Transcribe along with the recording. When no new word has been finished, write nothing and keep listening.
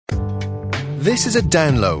This is a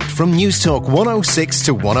download from Newstalk 106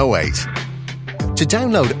 to 108. To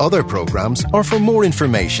download other programmes or for more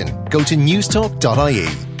information, go to newstalk.ie.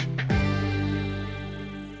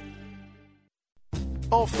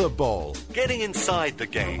 Off the ball, getting inside the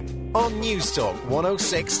game on Newstalk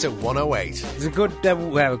 106 to 108. It's a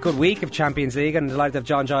good week of Champions League, and delighted to have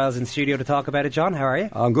John Giles in studio to talk about it. John, how are you?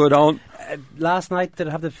 I'm good, Owen. Last night, did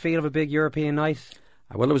it have the feel of a big European night?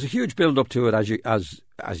 Well, there was a huge build-up to it,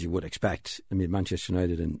 as you would expect. I mean, Manchester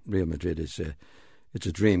United and Real Madrid it's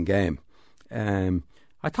a dream game. I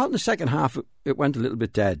thought in the second half it went a little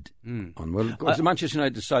bit dead. Manchester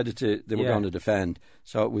United decided they were going to defend,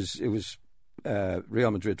 so it was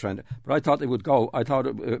Real Madrid trying to. But I thought they would go. I thought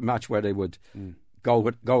it would be a match where they would go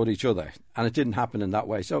with each other, and it didn't happen in that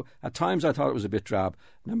way. So at times I thought it was a bit drab.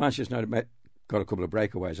 Now Manchester United got a couple of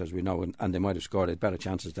breakaways, as we know, and they might have scored better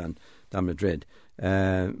chances than Madrid.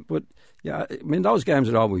 But yeah, I mean, those games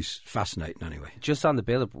are always fascinating anyway. Just on the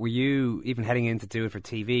build-up, were you, even heading in to do it for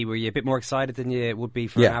TV, were you a bit more excited than you would be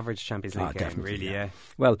for an average Champions League game? Definitely, really, yeah.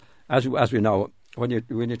 Well, as we know, when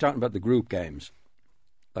you're talking about the group games,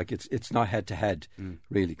 like it's not head-to-head,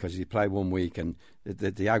 really, because you play 1 week and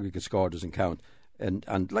the aggregate score doesn't count.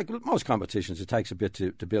 And like most competitions, it takes a bit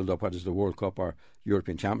to build up, whether it's the World Cup or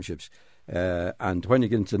European Championships. And when you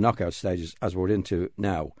get into the knockout stages, as we're into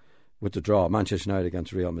now, with the draw, Manchester United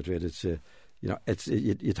against Real Madrid,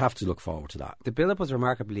 you'd have to look forward to that. The build-up was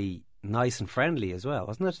remarkably nice and friendly as well,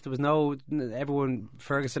 wasn't it? There was everyone,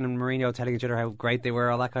 Ferguson and Mourinho, telling each other how great they were,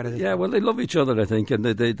 all that kind of thing. Yeah, well, they love each other, I think, and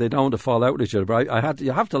they don't want to fall out with each other. But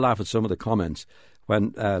you have to laugh at some of the comments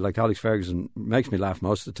when, like Alex Ferguson, makes me laugh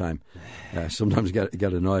most of the time. Sometimes I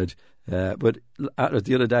get annoyed. But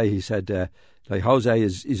the other day he said, like Jose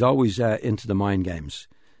is always into the mind games,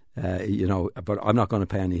 but I'm not going to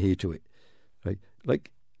pay any heed to it. Right?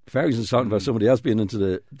 Like Ferguson's talking about somebody else being into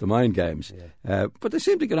the mind games, but they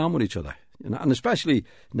seem to get on with each other, and especially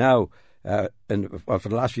now, for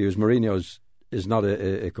the last few years, Mourinho is not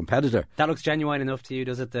a competitor. That looks genuine enough to you,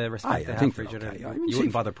 does it? The respect they have for each other. I mean, you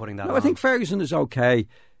wouldn't bother putting that on. I think Ferguson is okay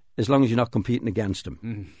as long as you're not competing against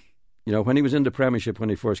him. When he was in the Premiership when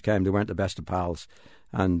he first came, they weren't the best of pals,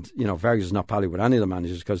 and Ferguson's not pally with any of the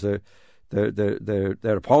managers because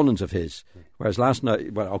they're opponents of his. Whereas last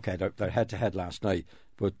night, they're head to head last night,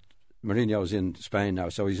 but Mourinho's in Spain now,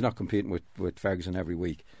 so he's not competing with Ferguson every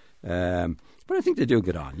week. But I think they do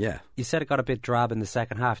get on, yeah. You said it got a bit drab in the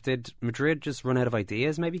second half. Did Madrid just run out of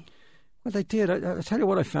ideas, maybe? Well, they did. I tell you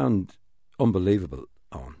what I found unbelievable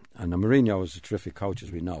on, and Mourinho is a terrific coach,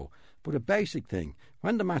 as we know. But a basic thing,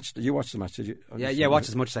 when the match, did you watch the match? Did you? Yeah, watch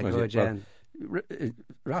as much as I could, yeah.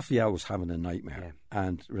 Raphael was having a nightmare,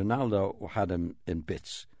 and Ronaldo had him in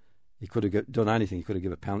bits. He could have done anything. He could have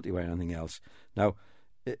given a penalty or anything else. Now,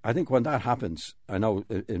 I think when that happens, I know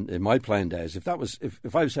in my playing days, if I was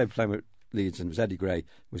playing with Leeds and it was Eddie Gray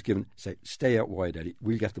was given, say, stay out wide, Eddie,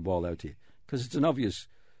 we'll get the ball out to you, because it's an obvious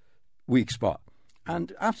weak spot.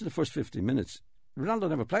 And after the first 15 minutes, Ronaldo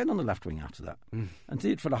never played on the left wing after that.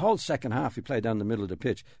 Indeed, for the whole second half, he played down the middle of the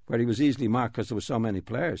pitch, where he was easily marked because there were so many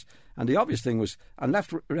players. And the obvious thing was, and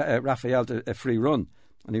left Raphael a free run,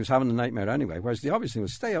 and he was having a nightmare anyway. Whereas the obvious thing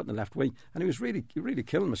was stay out in the left wing, and he was really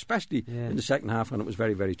killing him, especially in the second half when it was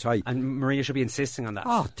very, very tight. And Mourinho should be insisting on that.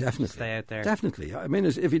 Oh, definitely. Stay out there. Definitely. I mean,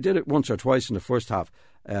 if he did it once or twice in the first half,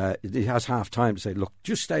 he has half time to say, look,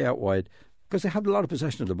 just stay out wide, because they had a lot of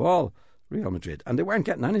possession of the ball, Real Madrid, and they weren't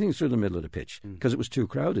getting anything through the middle of the pitch because it was too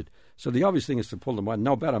crowded. So the obvious thing is to pull them wide.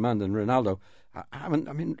 No better man than Ronaldo. I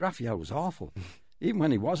mean, Raphael was awful. Even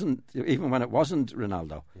when it wasn't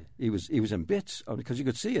Ronaldo, he was in bits because you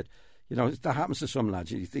could see it. That happens to some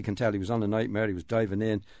lads. You can tell he was on a nightmare. He was diving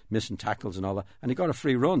in, missing tackles and all that, and he got a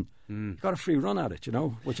free run. He got a free run at it,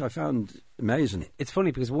 which I found amazing. It's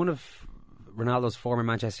funny because one of Ronaldo's former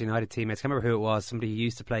Manchester United teammates, I can't remember who it was, somebody who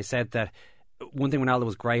used to play, said that one thing Ronaldo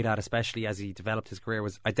was great at, especially as he developed his career,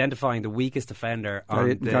 was identifying the weakest defender.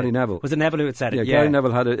 Gary Neville. Was it Neville who had said it? Yeah, Gary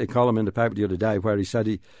Neville had a column in the paper the other day where he said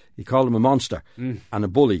he called him a monster and a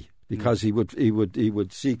bully because he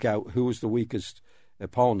would seek out who was the weakest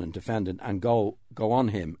opponent, defendant, and go on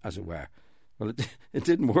him, as it were. Well, it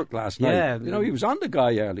didn't work last night. He was on the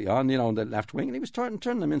guy early on, on the left wing, and he was turning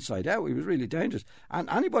them inside out. He was really dangerous. And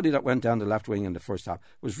anybody that went down the left wing in the first half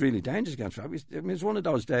was really dangerous against him. It was one of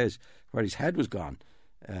those days where his head was gone,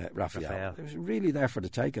 Raphael. It was really there for the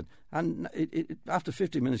taking. And after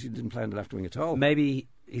 50 minutes, he didn't play on the left wing at all. Maybe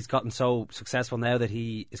he's gotten so successful now that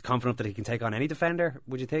he is confident that he can take on any defender,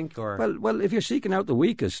 would you think? Or Well, if you're seeking out the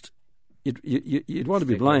weakest, you'd want to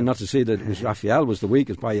be blind not to see that it was Raphael was the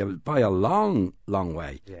weakest by a long, long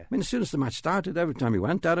way. Yeah. I mean, as soon as the match started, every time he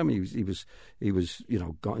went at him, he was he was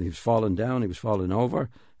falling down, he was falling over.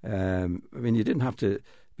 I mean, you didn't have to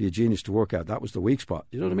be a genius to work out that was the weak spot.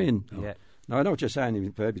 You know what I mean? Yeah. Now I know what you're saying.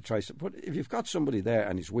 You maybe try, but if you've got somebody there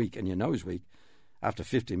and he's weak, and you know he's weak, after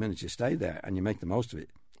 50 minutes you stay there and you make the most of it.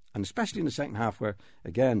 And especially in the second half, where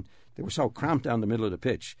again they were so cramped down the middle of the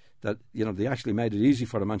pitch that they actually made it easy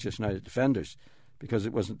for the Manchester United defenders, because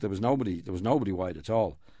there was nobody wide at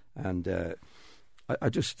all. And I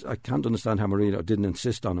can't understand how Mourinho didn't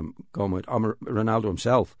insist on him going with Ronaldo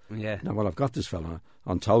himself. Yeah. Now, well, I've got this fella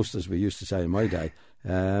on toast, as we used to say in my day,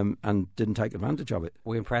 and didn't take advantage of it.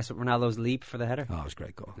 Were you impressed with Ronaldo's leap for the header? Oh, it was a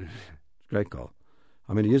great goal. Great goal.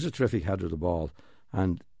 I mean, he is a terrific header of the ball,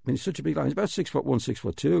 and I mean, he's such a big guy. He's about 6'1",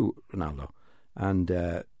 6'2", Ronaldo, and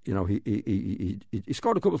he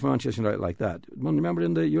scored a couple for Manchester United like that. Remember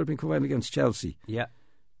in the European Cup final against Chelsea? Yeah.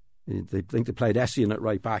 They think they played Eoin at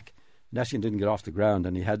right back. Eoin didn't get off the ground,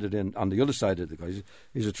 and he headed in on the other side of the guy.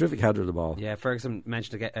 He's a terrific header of the ball. Yeah, Ferguson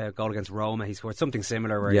mentioned a goal against Roma. He scored something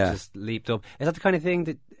similar where he just leaped up. Is that the kind of thing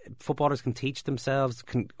that footballers can teach themselves,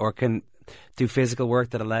 can do physical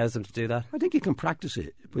work that allows them to do that? I think you can practice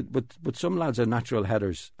it, but some lads are natural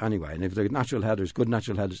headers anyway, and if they're natural headers, good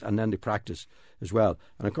natural headers, and then they practice as well.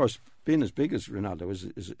 And of course, being as big as Ronaldo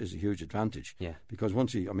is a huge advantage. Yeah. Because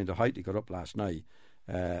once the height he got up last night,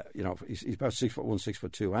 he's about 6'1",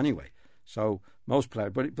 6'2" anyway. So most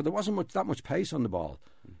players, but there wasn't that much pace on the ball.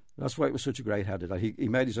 That's why it was such a great header. He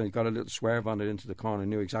made his own. He got a little swerve on it into the corner,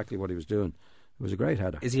 knew exactly what he was doing. It was a great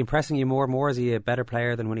header. Is he impressing you more and more? Is he a better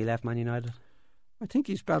player than when he left Man United? I think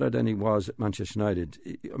he's better than he was at Manchester United.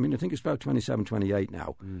 I mean, I think he's about 27, 28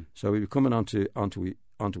 now. So he's coming onto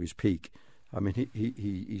his peak. I mean,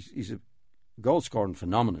 he's a goal scoring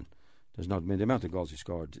phenomenon. The amount of goals he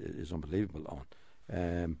scored is unbelievable.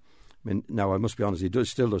 I mean, now I must be honest, he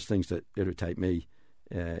still does things that irritate me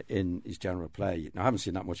in his general play. Now I haven't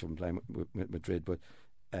seen that much of him playing with Madrid, but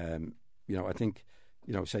I think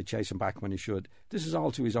say chasing back when he should. This is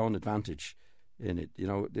all to his own advantage. In it,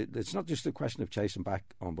 it's not just a question of chasing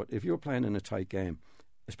back on, but if you're playing in a tight game,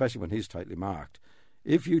 especially when he's tightly marked,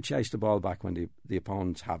 if you chase the ball back when the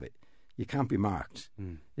opponents have it, you can't be marked.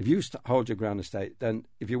 If you hold your ground and stay, then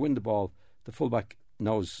if you win the ball, the fullback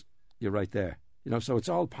knows you're right there. So it's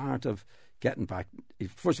all part of getting back.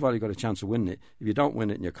 First of all, you've got a chance of winning it. If you don't win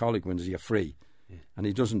it and your colleague wins, you're free. Yeah. And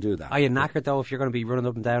he doesn't do that. Are you knackered though? If you're going to be running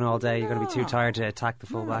up and down all day, you're going to be too tired to attack the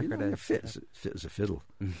fullback. You're fit as a fiddle.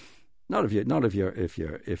 Not if you're.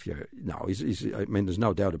 No, he's. I mean, there's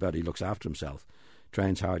no doubt about it. He looks after himself,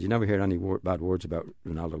 trains hard. You never hear any bad words about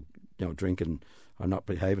Ronaldo, drinking or not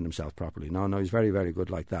behaving himself properly. No, he's very, very good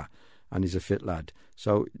like that. And he's a fit lad.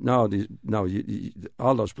 So all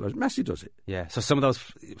those players. Messi does it. Yeah. So some of those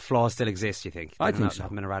flaws still exist. You think? I think so.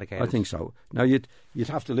 Haven't been eradicated. I think so. Now you'd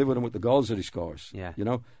have to live with him with the goals that he scores. Yeah.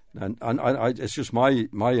 And I it's just my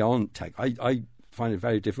own take. I find it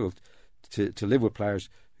very difficult to live with players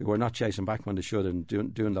who are not chasing back when they should and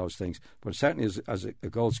doing those things. But certainly as a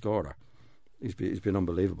goal scorer, he's been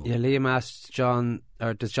unbelievable. Yeah, Liam asked John,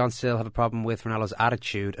 or does John still have a problem with Ronaldo's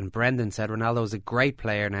attitude? And Brendan said Ronaldo is a great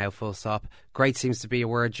player now, full stop. Great seems to be a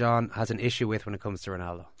word John has an issue with when it comes to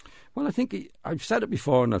Ronaldo. Well, I think I've said it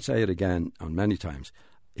before and I'll say it again on many times.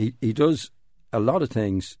 He does a lot of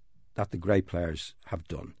things that the great players have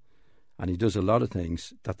done. And he does a lot of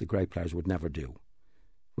things that the great players would never do.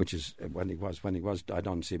 Which is when he was. I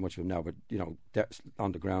don't see much of him now, but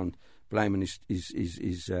on the ground, blaming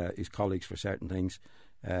his colleagues for certain things,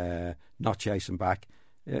 not chasing back.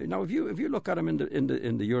 If you look at him in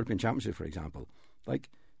the European Championship, for example, like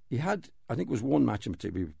he had, I think it was one match in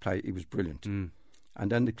particular he was brilliant, and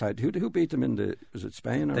then they played. Who beat them was it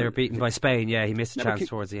Spain? They were beaten by Spain. Yeah, he missed a chance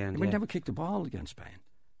towards the end. We never kicked the ball against Spain,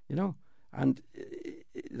 and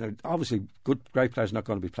obviously great players are not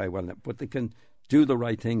going to be played well, but they can do the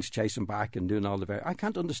right things, chasing back and doing all the I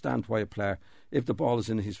can't understand why a player, if the ball is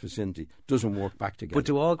in his vicinity, doesn't work back together. But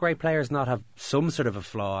do all great players not have some sort of a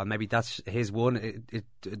flaw, and maybe that's his one,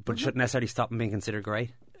 but shouldn't necessarily stop him being considered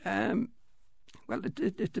great? Well,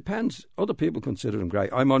 it depends. Other people consider him great.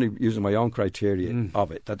 I'm only using my own criteria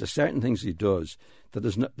of it, that there's certain things he does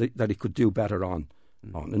that he could do better on.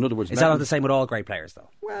 In other words, is that not the same with all great players, though?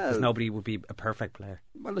 Well, because nobody would be a perfect player.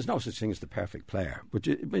 Well, there's no such thing as the perfect player. But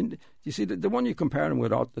you see, the one you compare him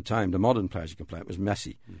with at the time, the modern players you compare was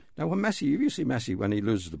Messi. Now, if you see Messi when he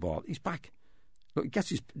loses the ball, he's back. Look, he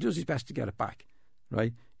does his best to get it back,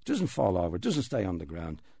 right? He doesn't fall over, doesn't stay on the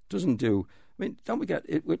ground, doesn't do. I mean, don't forget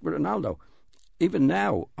it with Ronaldo. Even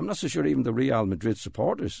now, I'm not so sure even the Real Madrid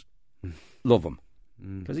supporters love him.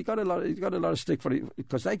 because he got a lot of stick for it,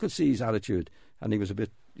 because they could see his attitude, and he was a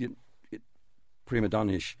bit prima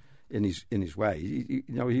donna-ish in his way.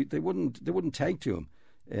 They wouldn't take to him.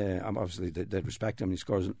 Obviously, they'd respect him. He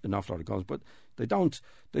scores an awful lot of goals, but they don't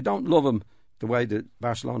love him the way that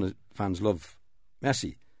Barcelona fans love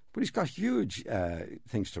Messi. But he's got huge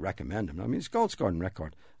things to recommend him. I mean, his goal scoring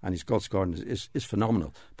record and his goal scoring is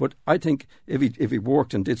phenomenal. But I think if he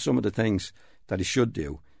worked and did some of the things that he should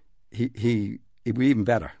do, he'd be even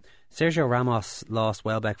better. Sergio Ramos lost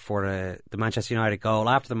Welbeck for the Manchester United goal.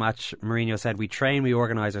 After the match, Mourinho said, "We train, we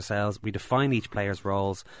organise ourselves, we define each player's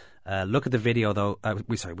roles. Look at the video, though.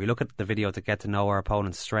 We look at the video to get to know our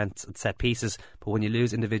opponent's strengths and set pieces. But when you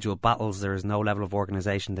lose individual battles, there is no level of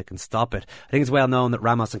organisation that can stop it." I think it's well known that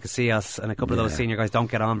Ramos and Casillas and a couple of those senior guys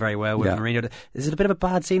don't get on very well with Mourinho. Is it a bit of a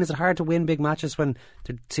bad scene? Is it hard to win big matches when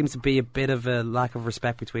there seems to be a bit of a lack of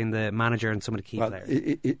respect between the manager and some of the key players?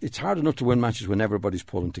 It's hard enough to win matches when everybody's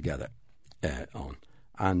pulling together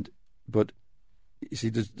but you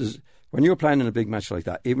see, when you're playing in a big match like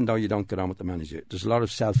that, even though you don't get on with the manager, there's a lot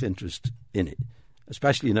of self-interest in it,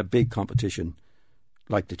 especially in a big competition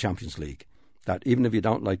like the Champions League, that even if you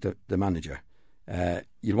don't like the manager,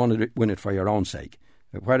 you want to win it for your own sake.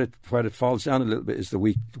 Where it falls down a little bit is the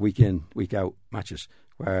week in, week out matches,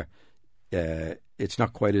 where it's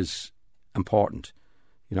not quite as important.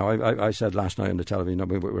 I said last night on the television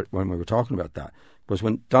when we were talking about that, was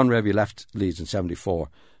when Don Revie left Leeds in '74,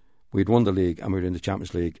 we'd won the league and we were in the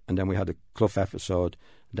Champions League, and then we had the Clough episode,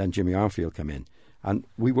 and then Jimmy Armfield came in, and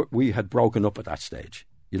we had broken up at that stage.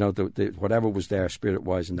 Whatever was there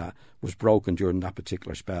spirit-wise and that was broken during that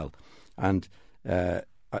particular spell, and it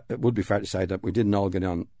would be fair to say that we didn't all get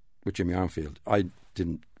on with Jimmy Armfield. I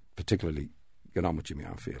didn't particularly get on with Jimmy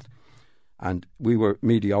Armfield, and we were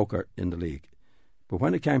mediocre in the league. But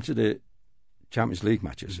when it came to the Champions League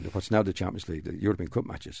matches, what's now the Champions League, the European Cup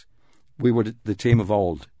matches, we were the team of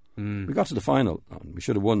old. We got to the final. We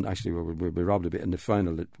should have won, actually. We robbed a bit in the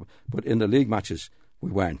final. But in the league matches,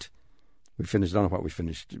 we weren't. We finished, I don't know what we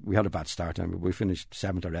finished. We had a bad start, and we finished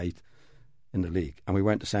 7th or 8th in the league. And we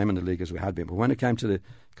weren't the same in the league as we had been. But when it came to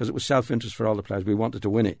because it was self-interest for all the players, we wanted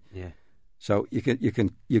to win it. Yeah. So you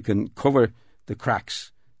can cover the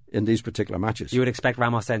cracks in these particular matches. You would expect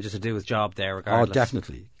Ramos then just to do his job there regardless. Oh,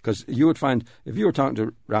 definitely. Because you would find, if you were talking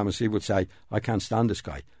to Ramos, he would say, "I can't stand this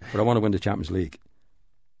guy, but I want to win the Champions League."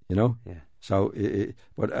 Yeah. So,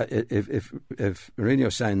 but if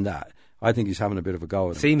Mourinho's saying that, I think he's having a bit of a go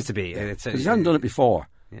at him. Seems to be. He hasn't done it before.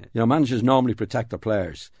 Yeah. Managers normally protect their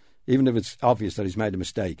players. Even if it's obvious that he's made a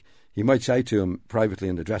mistake, he might say to him privately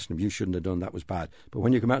in the dressing room, "You shouldn't have done that, was bad." But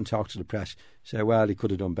when you come out and talk to the press, say, "Well, he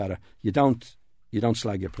could have done better." You don't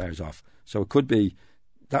slag your players off. So it could be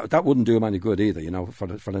that wouldn't do him any good either, for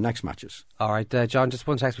the next matches. All right, John, just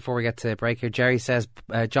one text before we get to break here. Jerry says,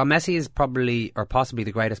 John Messi is probably or possibly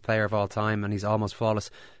the greatest player of all time, and he's almost flawless.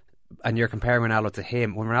 And you're comparing Ronaldo to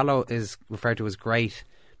him. When Ronaldo is referred to as great,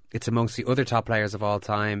 it's amongst the other top players of all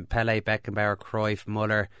time: Pele, Beckenbauer, Cruyff,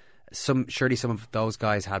 Muller. Surely some of those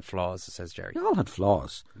guys had flaws, says Jerry. They all had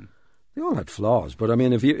flaws. But I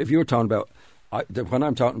mean, if you were talking about, when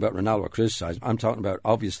I'm talking about Ronaldo or criticise, I'm talking about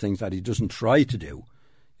obvious things that he doesn't try to do.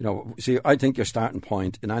 See, I think your starting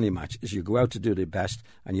point in any match is you go out to do the best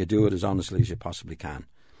and you do it as honestly as you possibly can.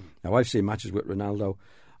 Now, I've seen matches with Ronaldo.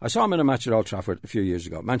 I saw him in a match at Old Trafford a few years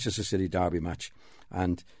ago, Manchester City derby match,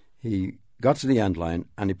 and he got to the end line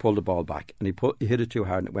and he pulled the ball back and he hit it too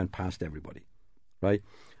hard and it went past everybody, right?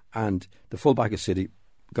 And the fullback of City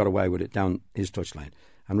got away with it down his touchline.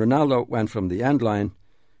 And Ronaldo went from the end line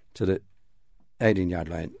to the 18-yard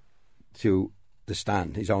line to the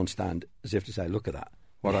stand, his own stand, as if to say, "Look at that,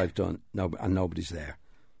 what I've done," and nobody's there,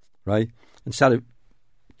 right? Instead of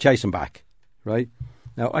chasing back, right?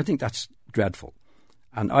 Now, I think that's dreadful.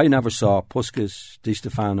 And I never saw Puskas, Di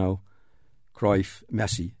Stefano, Cruyff,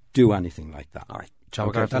 Messi do anything like that. All right,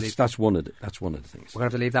 John, that's one of the things. We're going to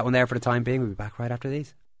have to leave that one there for the time being. We'll be back right after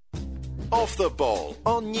these. Off the Ball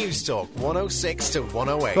on News Talk 106 to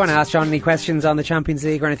 108. If you want to ask John any questions on the Champions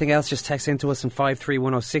League or anything else, just text into us on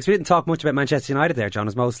 53106. We didn't talk much about Manchester United there, John. It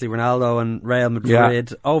was mostly Ronaldo and Real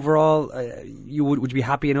Madrid. Yeah. Overall, would you be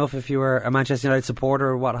happy enough if you were a Manchester United supporter,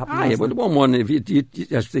 or what happened? Yeah, but 1-1, if you,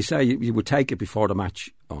 as they say, you would take it before the match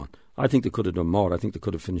on. I think they could have done more. I think they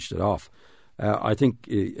could have finished it off. I think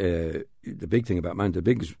the big thing about Man,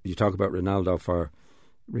 you talk about Ronaldo for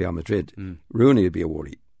Real Madrid. Rooney would be a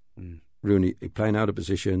worry. Rooney playing out of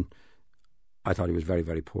position. I thought he was very,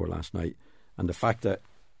 very poor last night, and the fact that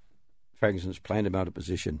Ferguson's playing him out of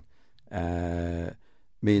position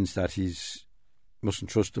means that he's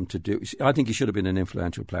mustn't trust him to do. I think he should have been an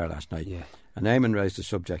influential player last night. Yeah. And Eamon raised the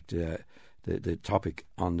subject the topic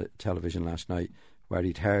on the television last night, where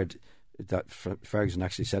he'd heard that Ferguson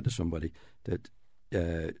actually said to somebody that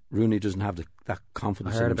Rooney doesn't have that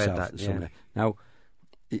confidence in himself. Now,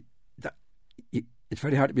 it's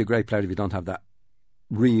very hard to be a great player if you don't have that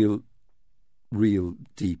real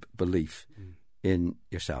deep belief in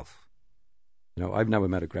yourself. You know, I've never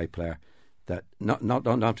met a great player that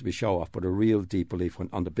don't have to be show off, but a real deep belief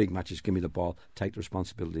on the big matches. Give me the ball, take the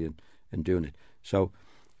responsibility in doing it. So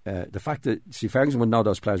the fact that Ferguson would know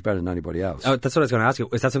those players better than anybody else. Oh, that's what I was going to ask you.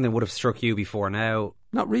 Is that something that would have struck you before now?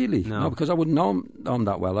 Not really. No, because I wouldn't know him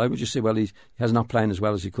that well. I would just say, well, he has not playing as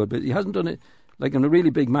well as he could, but he hasn't done it. Like in the really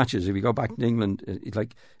big matches, if you go back to England,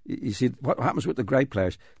 like you see what happens with the great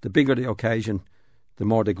players. The bigger the occasion, the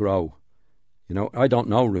more they grow. You know, I don't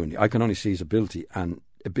know Rooney. I can only see his ability, and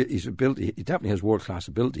his ability. He definitely has world class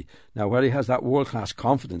ability. Now, where he has that world class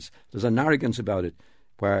confidence, there's an arrogance about it,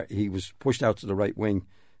 where he was pushed out to the right wing.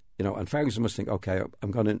 You know, and Ferguson must think, okay,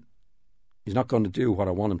 he's not going to do what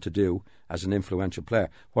I want him to do as an influential player.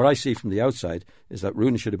 What I see from the outside is that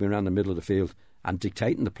Rooney should have been around the middle of the field and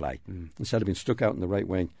dictating the play instead of being stuck out in the right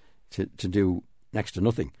wing to do next to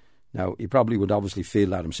nothing. Now, he probably would obviously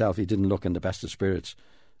feel that himself. He didn't look in the best of spirits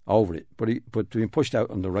over it, but being pushed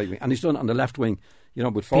out on the right wing, and he's done it on the left wing. You know,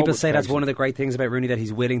 but people say that's one of the great things about Rooney, that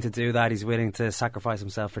he's willing to do that. He's willing to sacrifice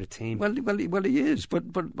himself for the team. Well, he is. But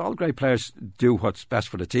all great players do what's best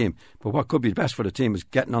for the team. But what could be best for the team is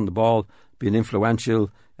getting on the ball, being influential,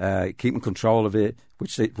 keeping control of it,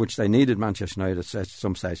 which they needed Manchester United at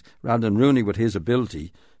some stage, rather than Rooney with his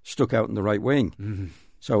ability stuck out in the right wing. Mm-hmm.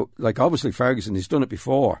 So, like obviously Ferguson, he's done it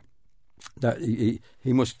before. That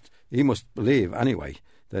he must believe anyway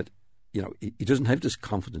that. You know, he doesn't have this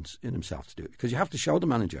confidence in himself to do it, because you have to show the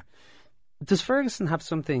manager. Does Ferguson have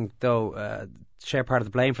something, though, share part of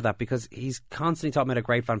the blame for that? Because he's constantly talking about how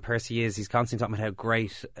great Van Persie is. He's constantly talking about how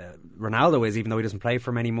great Ronaldo is, even though he doesn't play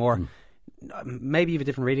for him anymore. Maybe you have a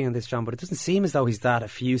different reading on this, John, but it doesn't seem as though he's that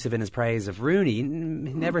effusive in his praise of Rooney. He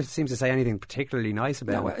never seems to say anything particularly nice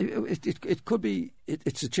about him. It could be,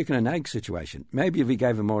 it's a chicken and egg situation. Maybe if he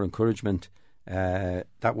gave him more encouragement,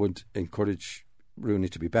 that would encourage Rooney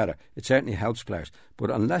to be better. It certainly helps players,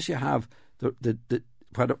 but unless you have the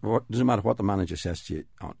doesn't matter what the manager says to you.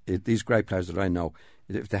 These great players that I know,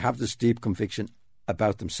 if they have this deep conviction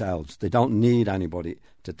about themselves, they don't need anybody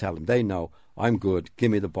to tell them. They know, I'm good.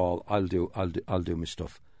 Give me the ball. I'll do my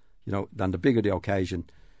stuff. You know. Then the bigger the occasion,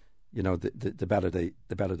 you know, the better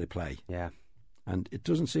they play. Yeah. And it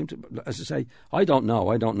doesn't seem to, as I say, I don't know.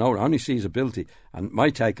 I only see his ability. And my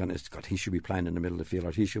take on it is, God, he should be playing in the middle of the field,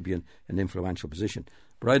 or he should be in an influential position.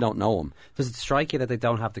 But I don't know him. Does it strike you that they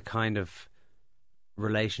don't have the kind of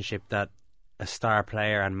relationship that a star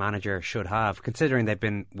player and manager should have, considering they've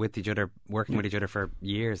been with each other, working with each other for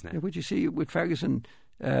years now? Yeah, would you see with Ferguson,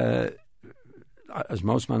 as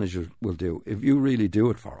most managers will do, if you really do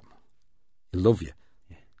it for him, he'll love you.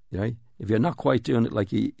 Yeah. You know? If you're not quite doing it like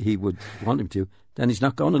he would want him to, then he's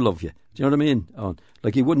not going to love you. Do you know what I mean?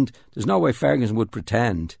 Like he wouldn't. There's no way Ferguson would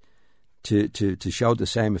pretend to show the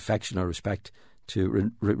same affection or respect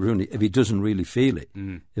to Rooney if he doesn't really feel it.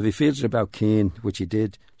 If he feels it about Keane, which he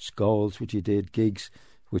did, Scholes, which he did, Giggs,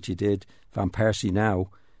 which he did, Van Persie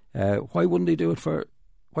now, why wouldn't he do it for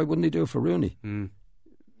Rooney? You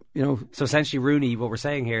know. So essentially, Rooney. What we're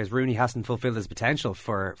saying here is Rooney hasn't fulfilled his potential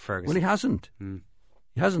for Ferguson. Well, he hasn't.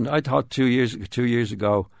 He hasn't. I thought 2 years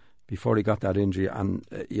ago, before he got that injury, and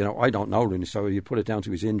you know, I don't know Rooney, so you put it down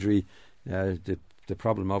to his injury, the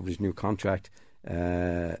problem of his new contract,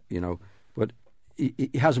 you know, but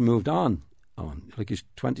he hasn't moved on. Like he's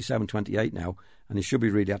 27, 28 now, and he should be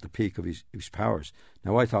really at the peak of his powers.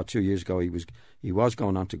 Now, I thought 2 years ago he was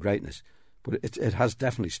going on to greatness, but it has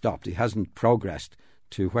definitely stopped. He hasn't progressed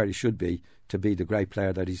to where he should be to be the great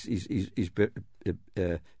player that his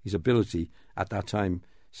ability at that time.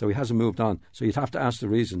 So he hasn't moved on. So you'd have to ask the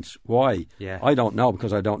reasons why. Yeah. I don't know,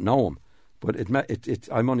 because I don't know him. But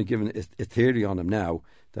I'm only giving a theory on him now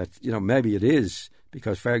that, you know, maybe it is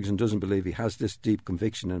because Ferguson doesn't believe he has this deep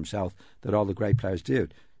conviction in himself that all the great players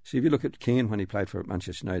did. See, if you look at Keane when he played for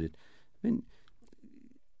Manchester United, I mean,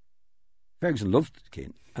 Ferguson loved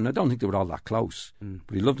Keane, and I don't think they were all that close,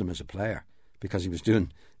 but he loved him as a player because he's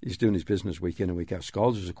doing his business week in and week out.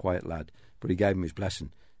 Scholes was a quiet lad, but he gave him his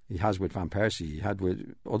blessing. He has with Van Persie, he had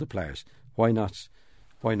with other players. Why not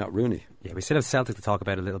Rooney? Yeah, we still have Celtic to talk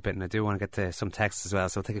about a little bit, and I do want to get to some texts as well,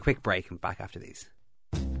 so we'll take a quick break and back after these.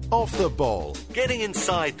 Off the ball, getting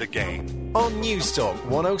inside the game on News Talk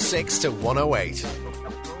 106 to 108.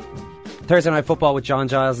 Thursday night football with John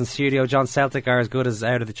Giles in studio. John, Celtic are as good as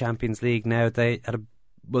out of the Champions League now. They had a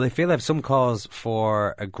Well, they feel they have some cause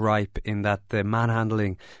for a gripe in that the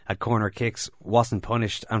manhandling at corner kicks wasn't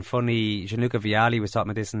punished. And funny, Gianluca Vialli was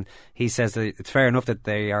talking about this, and he says that it's fair enough that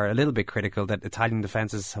they are a little bit critical that Italian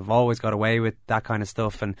defences have always got away with that kind of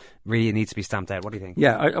stuff, and really it needs to be stamped out. What do you think?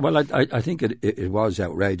 Yeah, I think it was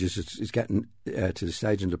outrageous. It's getting to the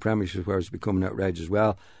stage in the Premiership where it's becoming outrageous as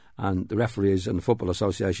well, and the referees and the Football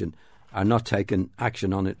Association are not taking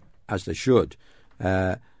action on it as they should.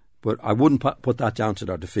 But I wouldn't put that down to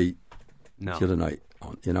their defeat the other night.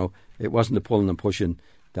 You know, it wasn't the pulling and pushing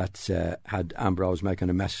that had Ambrose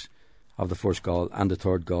making a mess of the first goal and the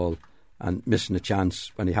third goal and missing a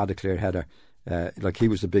chance when he had a clear header. Like, he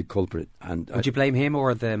was the big culprit. And would you blame him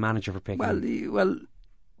or the manager for picking him? Well,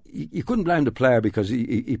 you couldn't blame the player because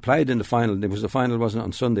he played in the final. The final wasn't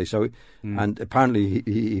on Sunday, so and apparently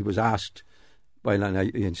he was asked by Lennon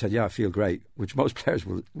and said, "Yeah, I feel great," which most players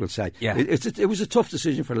will say. Yeah. It was a tough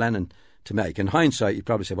decision for Lennon to make. In hindsight, he'd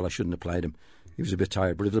probably say, "Well, I shouldn't have played him. He was a bit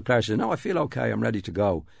tired." But if the player said, "No, I feel okay, I'm ready to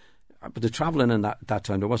go," but the travelling in that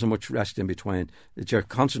time, there wasn't much rest in between. It's your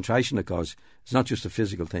concentration that goes. It's not just a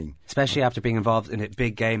physical thing. Especially after being involved in a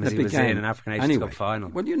big game as he was in an African Nations Cup final.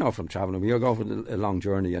 Well, you know from travelling, when you're going for a long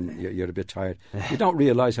journey and you're a bit tired, you don't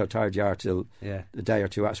realise how tired you are till a day or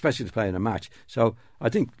two, especially to play in a match. So I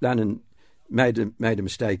think Lennon made a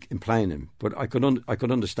mistake in playing him, but I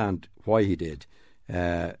could understand why he did.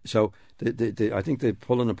 So I think the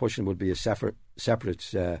pulling and pushing would be a separate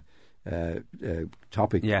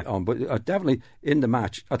topic. Yeah. But definitely in the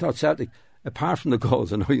match, I thought Celtic, apart from the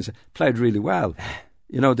goals, I know you said, played really well.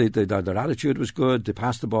 You know, their attitude was good. They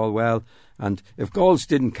passed the ball well, and if goals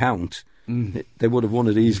didn't count, they would have won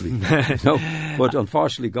it easily. You know? But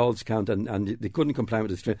unfortunately, goals count, and they couldn't complain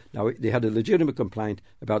with the. Now, they had a legitimate complaint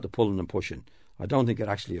about the pulling and pushing. I don't think it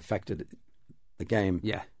actually affected the game.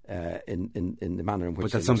 Yeah. In the manner in which.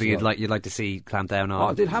 But that's something you'd like to see clamped down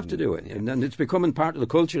on. Oh, they'd have to do it, and it's becoming part of the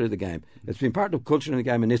culture of the game. It's been part of the culture of the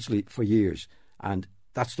game in Italy for years, and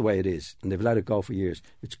that's the way it is. And they've let it go for years.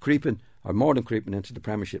 It's creeping, or more than creeping, into the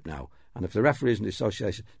Premiership now. And if the referees and the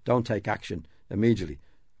association don't take action immediately,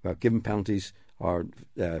 about giving penalties or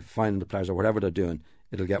fining the players or whatever they're doing,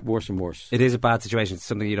 it'll get worse and worse. It is a bad situation. It's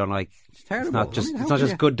something you don't like. It's terrible. It's not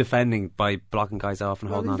just good defending by blocking guys off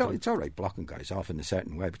and holding on to them. It's all right blocking guys off in a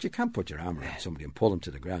certain way, but you can't put your arm around somebody and pull them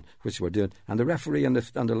to the ground, which we're doing. And the referee and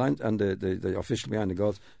the line and the official behind the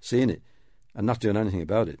goals seeing it and not doing anything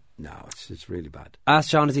about it. No, it's really bad. Ask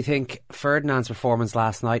John, does he think Ferdinand's performance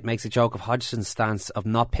last night makes a joke of Hodgson's stance of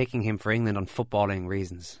not picking him for England on footballing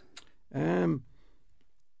reasons?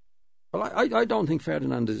 Well, I don't think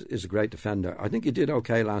Ferdinand is a great defender. I think he did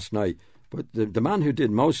okay last night, but the man who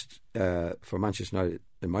did most for Manchester United,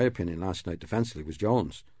 in my opinion, last night defensively was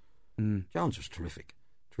Jones. Jones was terrific.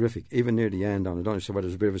 Even near the end, I don't know whether there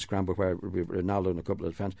was a bit of a scramble where Ronaldo and a couple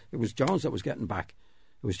of defenders. It was Jones that was getting back.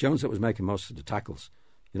 It was Jones that was making most of the tackles.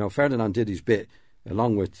 You know, Ferdinand did his bit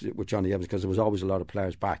along with Johnny Evans because there was always a lot of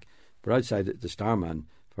players back. But I'd say that the star man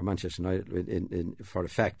for Manchester United for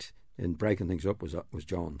effect in breaking things up was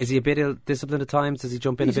Jones. Is he a bit ill-disciplined at times? Does he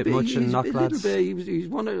jump in a bit much and knock lads? He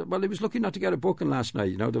was lucky not to get a booking last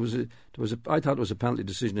night. You know, I thought it was a penalty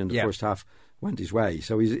decision in the first half went his way.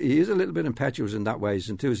 So he is a little bit impetuous in that way. He's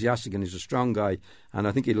enthusiastic and he's a strong guy, and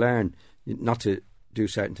I think he learned not to do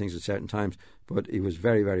certain things at certain times. But he was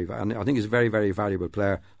very, very. And I think he's a very, very valuable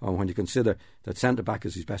player. When you consider that centre back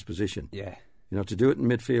is his best position. Yeah. You know, to do it in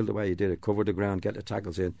midfield the way he did it, cover the ground, get the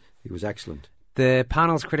tackles in, he was excellent. The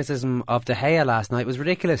panel's criticism of De Gea last night was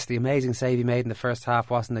ridiculous. The amazing save he made in the first half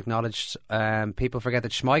wasn't acknowledged. People forget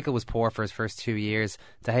that Schmeichel was poor for his first 2 years.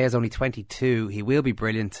 De Gea's only 22. He will be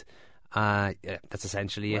brilliant. That's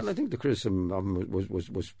essentially it. Well, I think the criticism of him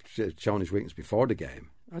was showing his weakness before the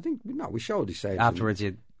game. I think we showed his saves afterwards.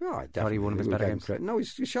 You thought he won his better games. No,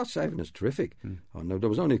 his shot saving is terrific. Oh, no, there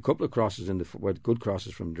was only a couple of crosses good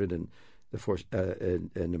crosses from Madrid in the first in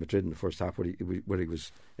Madrid in the first half where he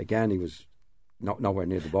was nowhere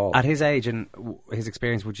near the ball. At his age and his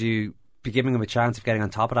experience, would you be giving him a chance of getting on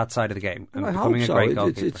top of that side of the game and becoming a great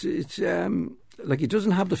goalkeeper? It's like he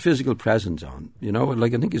doesn't have the physical presence on. You know,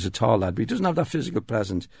 like I think he's a tall lad, but he doesn't have that physical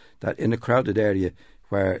presence that in a crowded area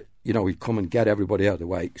where he'd come and get everybody out of the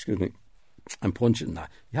way. And punch it in that.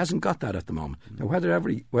 He hasn't got that at the moment. Now,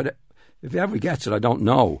 if he ever gets it, I don't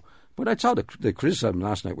know. But I thought the criticism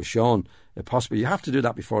last night was shown possible. You have to do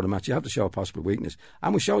that before the match. You have to show a possible weakness.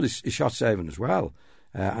 And we showed his shot saving as well.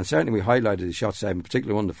 And certainly we highlighted his shot saving,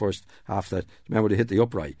 particularly one in the first half that, remember, they hit the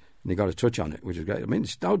upright and he got a touch on it, which is great. I mean,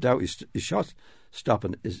 it's no doubt his shot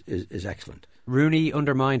stopping is excellent. Rooney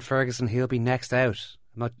undermined Ferguson. He'll be next out.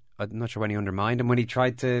 I'm not sure when he undermined him, when he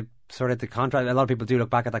tried to sort of the contract. A lot of people do look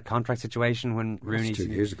back at that contract situation when Rooney... That's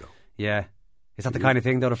 2 years ago. Yeah. Is that the kind of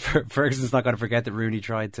thing, though, that Ferguson's not going to forget that Rooney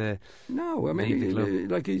tried to... No, I mean,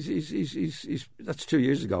 like he's that's 2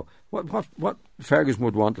 years ago. What Ferguson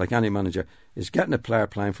would want, like any manager, is getting a player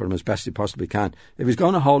playing for him as best he possibly can. If he's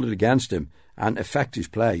going to hold it against him and affect his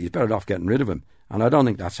play, he's better off getting rid of him. And I don't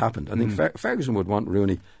think that's happened. I think Ferguson would want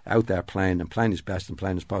Rooney out there playing his best and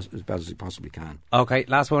playing as best as he possibly can. OK,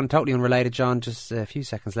 last one, totally unrelated, John. Just a few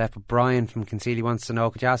seconds left. But Brian from Concealy wants to know,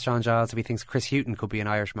 could you ask John Giles if he thinks Chris Hughton could be an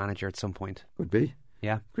Irish manager at some point? Could be.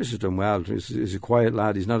 Yeah. Chris has done well. He's a quiet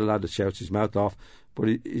lad. He's not a lad that shouts his mouth off. But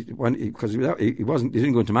he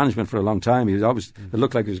didn't go into management for a long time. He was always, it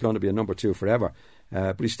looked like he was going to be a number 2 forever.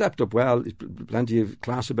 But he stepped up well. He's plenty of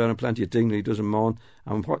class about him, plenty of dignity. He doesn't moan.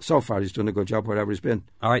 And so far, he's done a good job wherever he's been.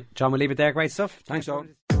 All right, John, we'll leave it there. Great stuff. Thanks, all.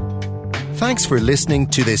 Thanks for listening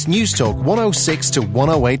to this News Talk 106 to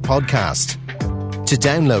 108 podcast. To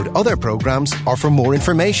download other programmes or for more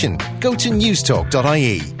information, go to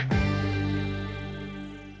newstalk.ie.